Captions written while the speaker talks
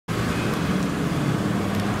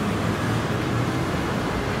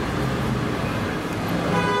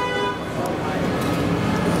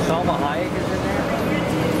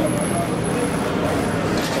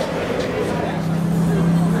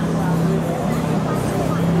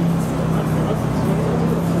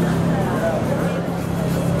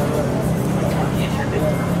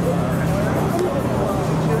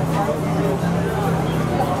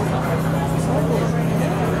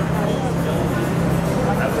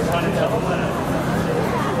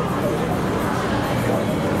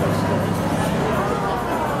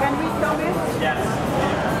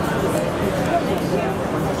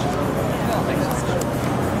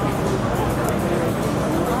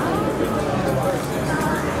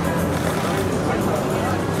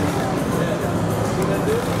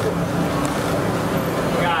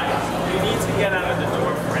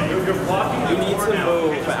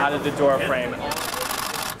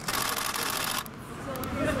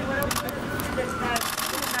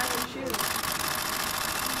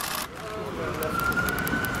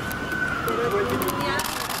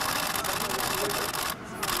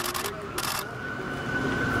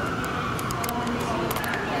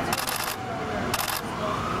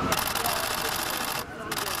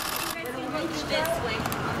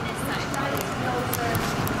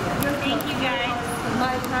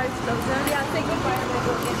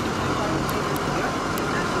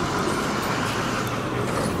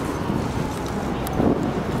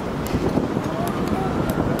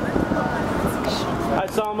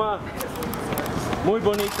Salma. Muy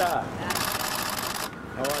bonita.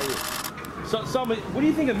 How are you? So, Salma, what do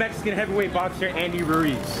you think of Mexican heavyweight boxer Andy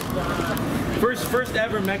Ruiz? First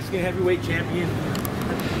ever Mexican heavyweight champion.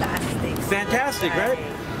 Fantastic. Fantastic, right?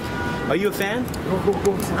 Are you a fan?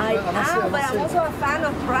 I am, but I'm also a fan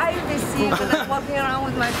of privacy when I'm walking around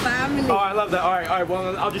with my family. Oh, I love that. All right.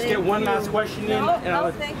 Well, I'll just get one last question in.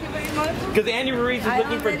 No, thank you very much. Because Andy Ruiz is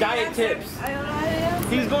looking for diet tips.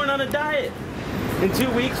 He's going on a diet. In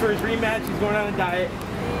 2 weeks for his rematch, he's going on a diet.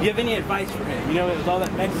 Do you have any advice for him? You know, with all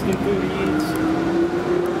that Mexican food he eats.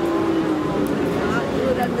 Not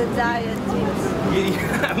good at the diet tips.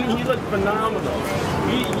 I mean, you look phenomenal.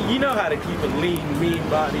 You know how to keep a lean, mean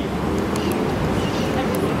body.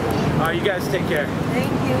 All right, you guys take care.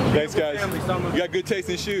 Thank you. Thanks, guys. Family, you got good taste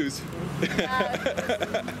in shoes.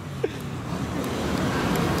 Yes.